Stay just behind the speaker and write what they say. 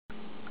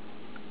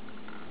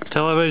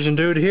Television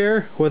Dude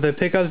here with a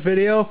pickups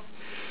video.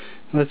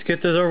 Let's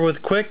get this over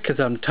with quick because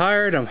I'm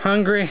tired, I'm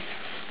hungry,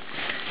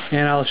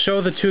 and I'll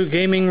show the two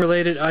gaming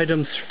related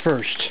items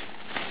first.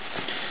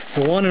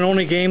 The one and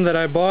only game that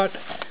I bought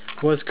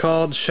was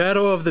called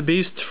Shadow of the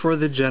Beast for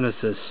the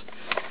Genesis.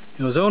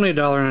 It was only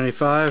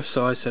 $1.95,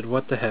 so I said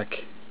what the heck,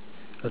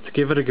 let's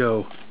give it a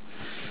go.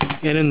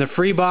 And in the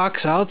free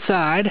box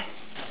outside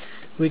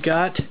we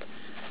got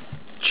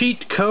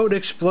Cheat Code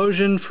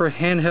Explosion for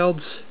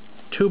Handhelds,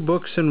 2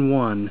 books in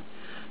 1.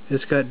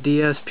 It's got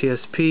DS,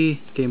 PSP,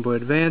 Game Boy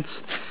Advance,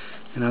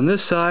 and on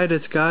this side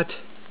it's got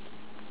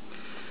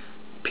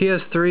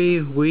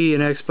PS3, Wii,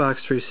 and Xbox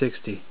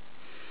 360.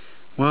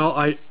 Well,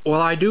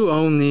 I do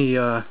own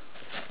the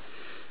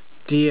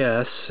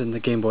DS and the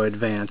Game Boy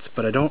Advance,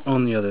 but I don't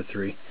own the other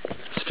 3.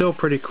 Still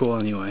pretty cool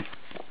anyway.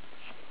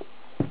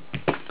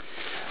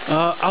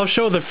 I'll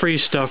show the free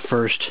stuff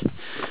first.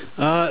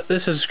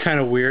 This is kind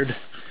of weird.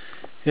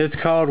 It's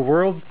called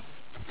World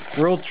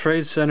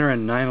Trade Center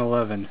and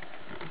 9/11.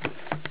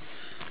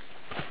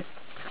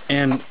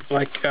 And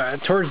like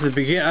towards the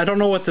beginning, I don't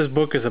know what this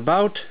book is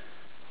about,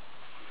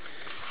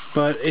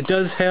 but it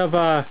does have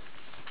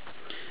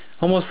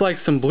almost like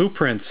some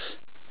blueprints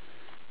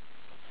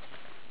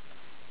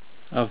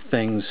of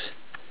things.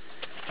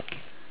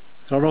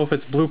 I don't know if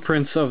it's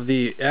blueprints of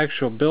the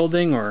actual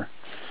building or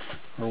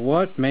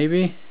what,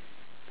 maybe.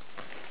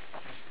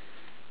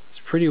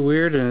 It's pretty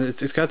weird, and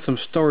it's got some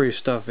story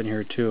stuff in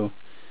here too.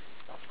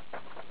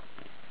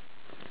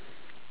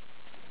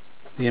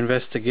 The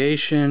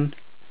investigation.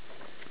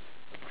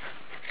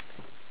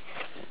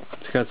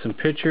 It's got some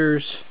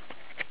pictures.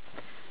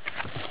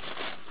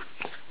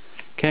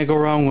 Can't go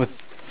wrong with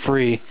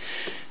free.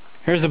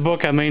 Here's a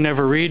book I may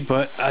never read,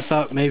 but I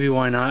thought maybe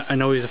why not. I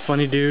know he's a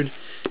funny dude,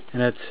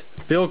 and it's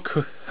Bill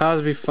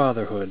Cosby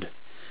Fatherhood.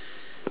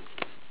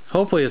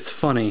 Hopefully it's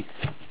funny,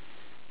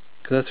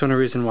 because that's one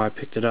reason why I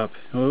picked it up.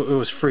 It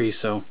was free,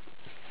 so.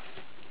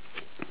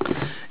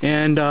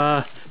 And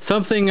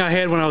something I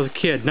had when I was a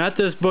kid, not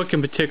this book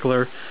in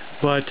particular,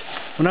 but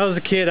when I was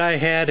a kid I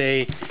had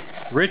a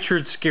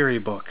Richard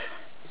Scarry book.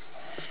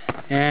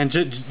 And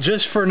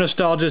just for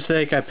nostalgia's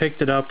sake, I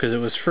picked it up because it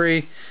was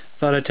free.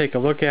 Thought I'd take a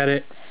look at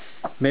it.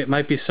 It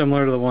might be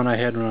similar to the one I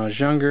had when I was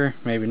younger,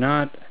 maybe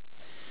not.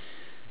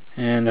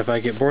 And if I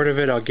get bored of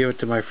it, I'll give it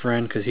to my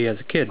friend because he has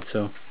a kid,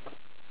 so.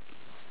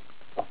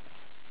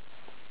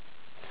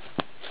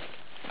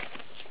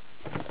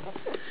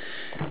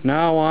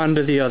 Now on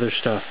to the other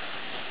stuff.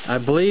 I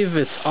believe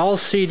it's all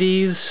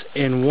CDs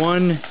and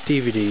 1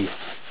 DVD.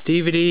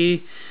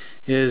 DVD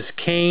is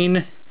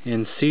Kane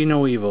and See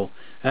No Evil.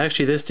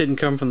 Actually, this didn't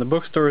come from the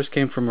bookstore, this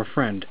came from a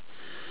friend.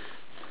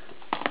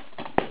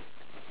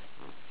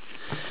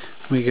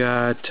 We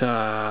got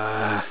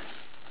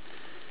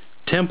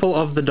Temple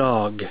of the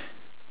Dog.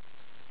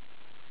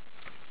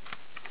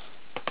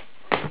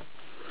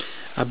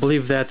 I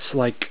believe that's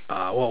like,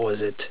 what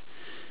was it?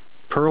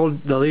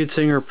 The lead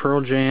singer,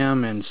 Pearl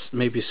Jam, and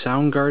maybe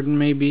Soundgarden,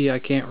 maybe? I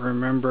can't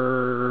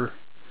remember.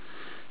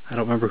 I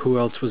don't remember who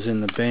else was in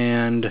the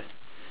band.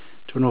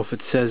 Don't know if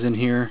it says in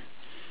here.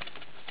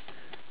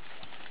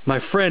 My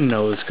friend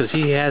knows, because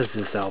he has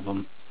this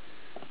album.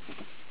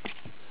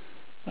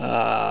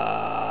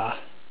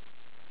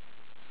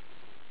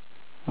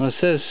 Well, it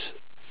says,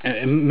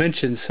 it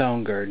mentions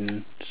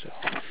Soundgarden, so,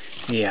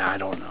 yeah, I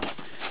don't know.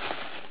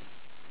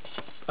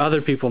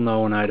 Other people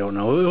know and I don't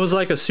know. It was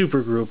like a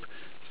super group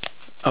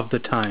of the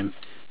time,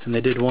 and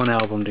they did one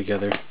album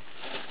together.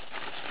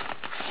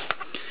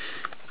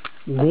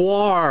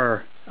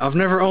 Gwar. I've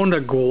never owned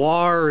a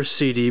Gwar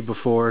CD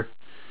before.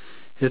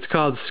 It's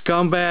called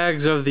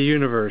Scumbags of the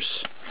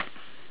Universe.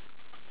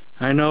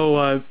 I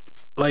know,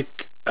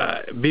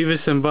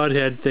 Beavis and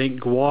Butthead think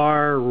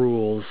Gwar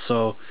rules,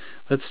 so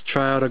let's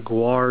try out a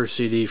Gwar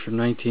CD from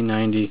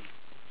 1990.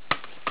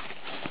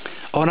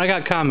 Oh, and I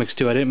got comics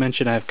too. I didn't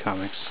mention I have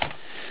comics.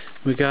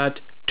 We got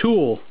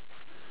Tool.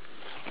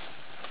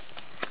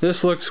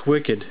 This looks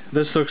wicked.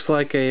 This looks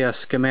like a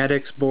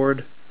schematics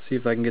board. See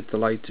if I can get the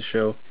light to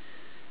show.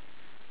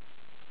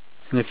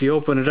 And if you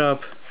open it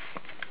up,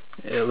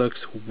 it looks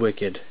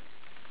wicked.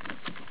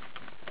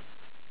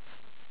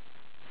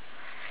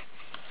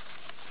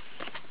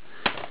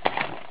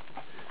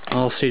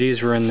 All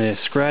CDs were in the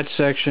scratch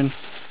section.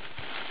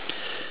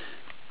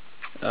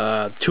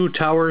 2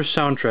 Towers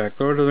soundtrack.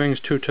 Lord of the Rings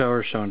 2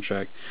 Towers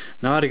soundtrack.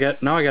 Now I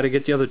got to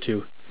get the other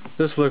 2.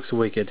 This looks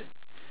wicked.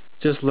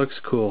 Just looks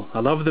cool. I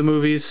love the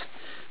movies,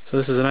 so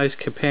this is a nice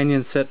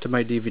companion set to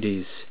my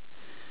DVDs.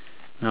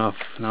 Now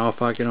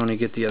if I can only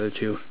get the other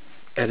 2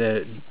 at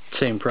a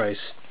same price.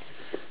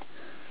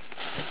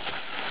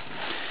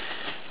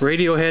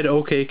 Radiohead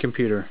OK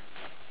Computer.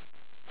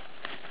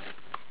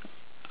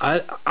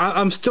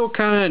 I'm still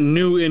kind of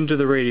new into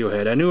the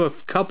Radiohead. I knew a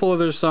couple of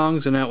their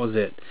songs and that was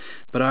it.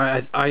 But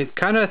I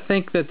kind of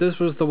think that this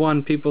was the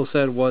one people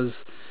said was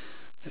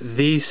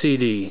the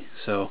CD.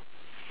 So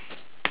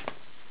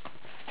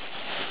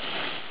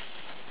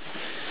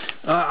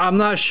I'm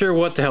not sure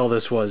what the hell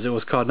this was. It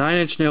was called 9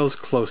 Inch Nails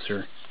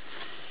Closer.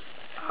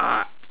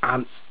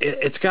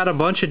 It's got a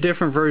bunch of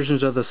different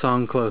versions of the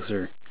song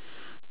Closer,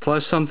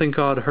 plus something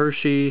called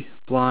Hershey,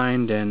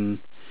 Blind, and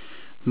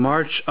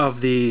March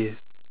of the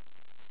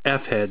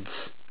F-Heads.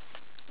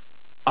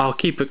 I'll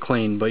keep it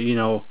clean, but you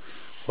know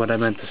what I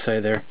meant to say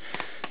there.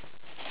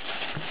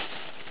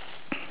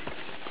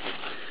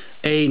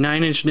 A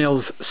 9 Inch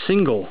Nails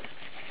single.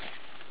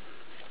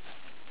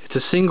 It's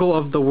a single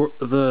of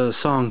the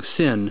song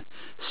Sin.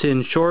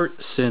 Sin short,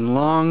 Sin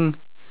long,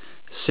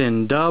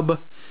 Sin dub,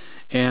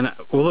 and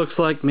what looks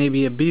like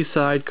maybe a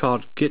B-side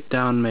called Get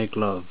Down, Make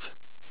Love.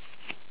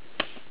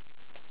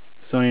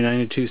 It's only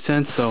 92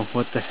 cents, so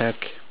what the heck.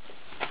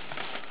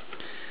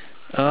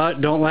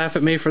 Don't laugh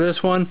at me for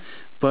this one,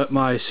 but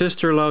my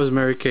sister loves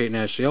Mary-Kate and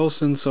Ashley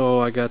Olsen, so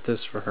I got this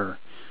for her.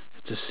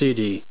 It's a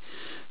CD.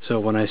 So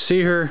when I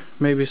see her,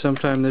 maybe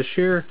sometime this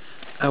year,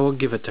 I will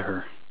give it to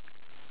her.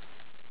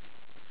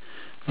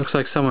 Looks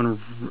like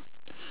someone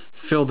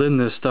filled in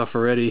this stuff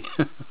already.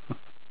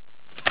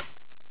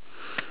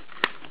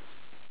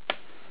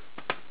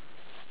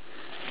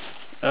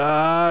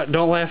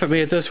 Don't laugh at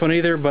me at this one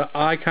either, but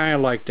I kind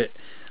of liked it.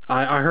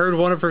 I heard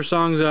one of her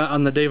songs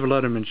on the David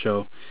Letterman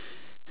show.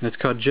 And it's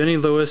called Jenny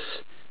Lewis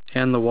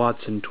and the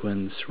Watson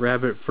Twins,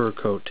 Rabbit Fur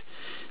Coat.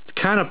 It's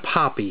kind of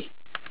poppy,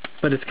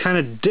 but it's kind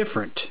of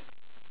different.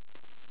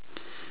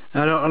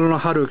 I don't know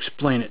how to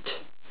explain it.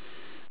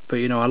 But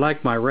you know, I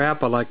like my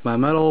rap, I like my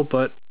metal,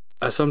 but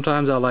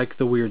sometimes I like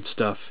the weird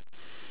stuff.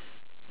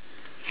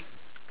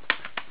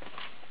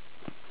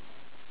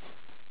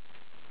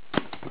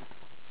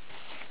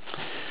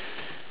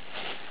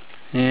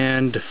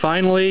 And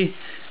finally,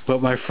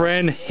 what my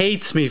friend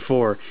hates me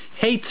for,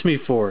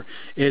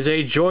 is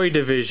a Joy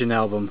Division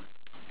album.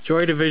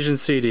 Joy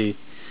Division CD.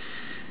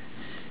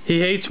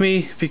 He hates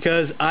me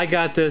because I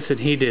got this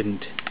and he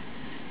didn't.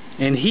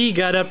 And he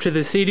got up to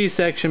the CD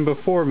section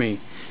before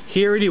me.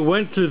 He already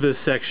went through this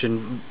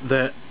section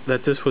that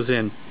this was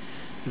in.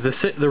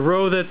 The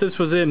row that this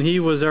was in,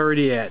 he was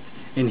already at.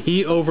 And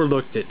he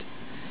overlooked it.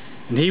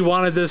 And he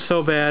wanted this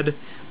so bad,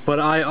 but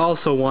I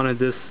also wanted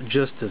this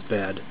just as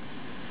bad.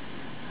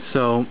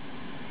 So,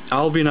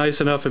 I'll be nice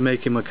enough and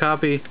make him a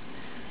copy,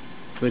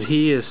 but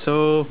he is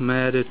so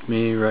mad at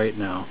me right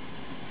now.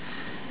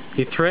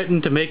 He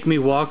threatened to make me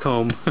walk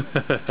home.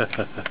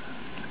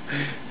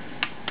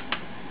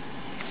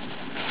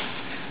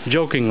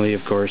 Jokingly,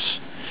 of course.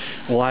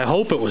 Well, I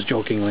hope it was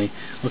jokingly.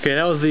 Okay,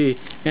 that was the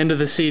end of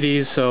the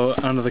CDs, so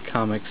onto the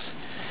comics.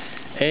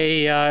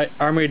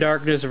 Army of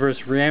Darkness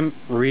vs.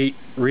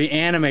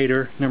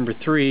 Reanimator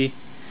 #3.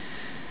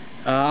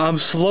 I'm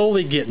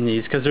slowly getting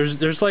these because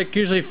there's like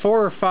usually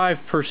 4 or 5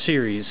 per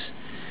series,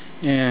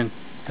 and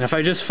if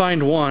I just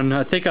find one,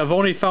 I think I've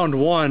only found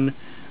one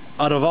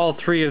out of all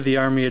 3 of the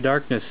Army of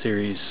Darkness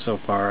series so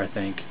far, I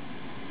think,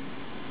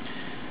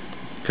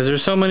 because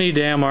there's so many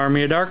damn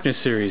Army of Darkness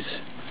series.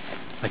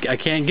 I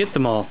can't get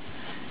them all.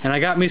 And I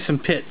got me some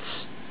pits.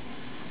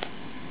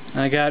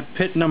 I got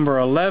pit number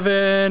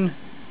 11,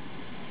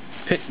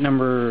 pit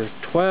number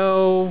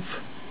 12,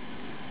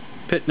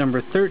 pit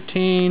number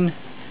 13,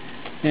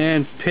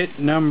 and pit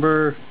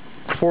number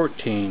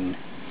 14.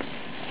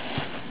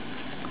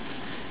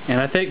 And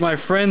I think my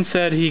friend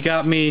said he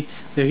got me,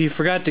 that he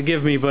forgot to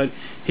give me, but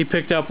he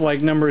picked up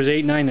like numbers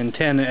 8, 9, and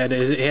 10 at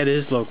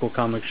his local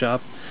comic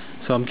shop.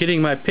 So I'm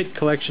getting my pit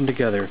collection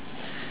together.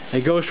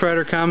 A Ghost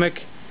Rider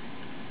comic,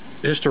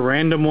 just a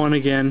random one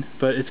again,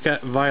 but it's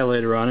got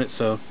Violator on it,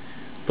 so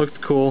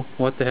looked cool.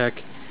 What the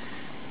heck.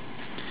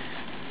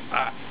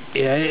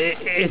 Yeah,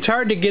 it's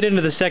hard to get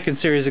into the second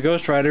series of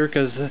Ghost Rider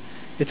because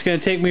it's going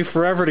to take me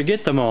forever to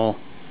get them all.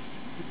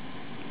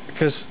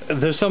 Because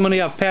there's so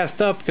many I've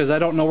passed up because I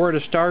don't know where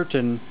to start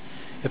and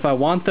if I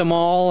want them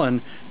all,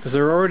 and because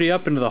they're already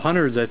up into the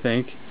hundreds, I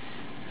think.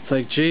 It's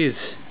like, geez.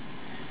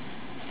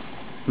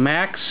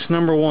 Max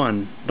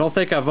 #1. Don't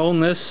think I've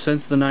owned this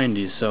since the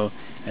 90s, so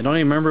I don't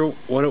even remember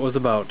what it was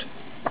about.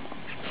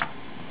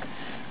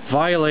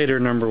 Violator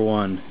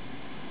 #1.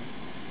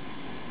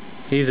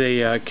 He's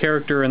a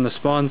character in the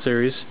Spawn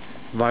series.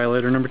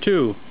 Violator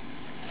 #2.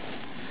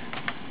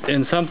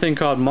 In something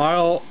called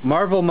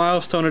Marvel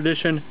Milestone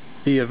Edition,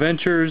 The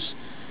Avengers,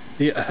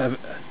 The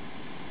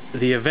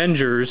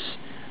Avengers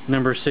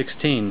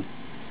 #16.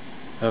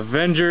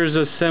 Avengers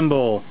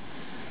Assemble.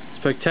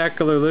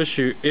 Spectacular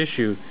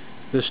issue.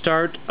 The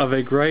start of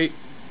a great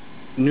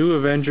new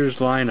Avengers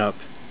lineup.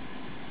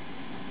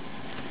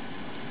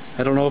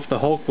 I don't know if the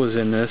Hulk was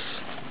in this.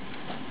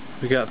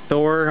 We got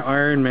Thor,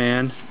 Iron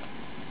Man.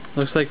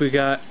 Looks like we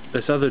got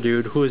this other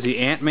dude. Who is he?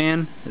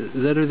 Ant-Man?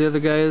 Is that who the other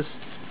guy is?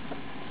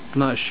 I'm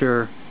not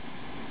sure.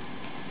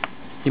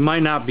 He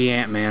might not be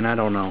Ant-Man. I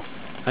don't know.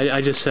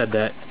 I just said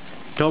that.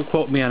 Don't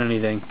quote me on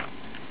anything.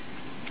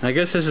 I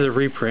guess this is a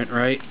reprint,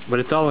 right? But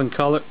it's all in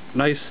color.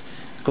 Nice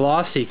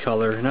glossy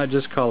color, not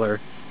just color.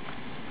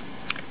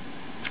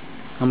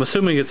 I'm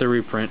assuming it's a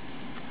reprint.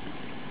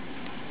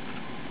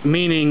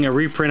 Meaning a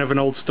reprint of an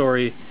old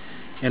story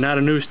and not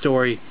a new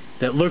story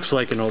that looks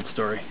like an old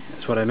story.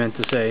 That's what I meant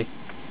to say.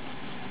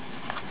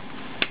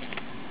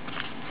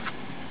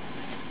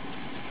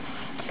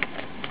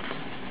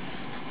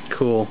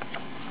 Cool.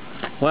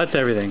 Well, that's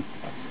everything.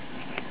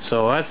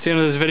 So that's the end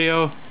of this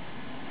video.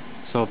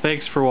 So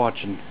thanks for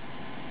watching.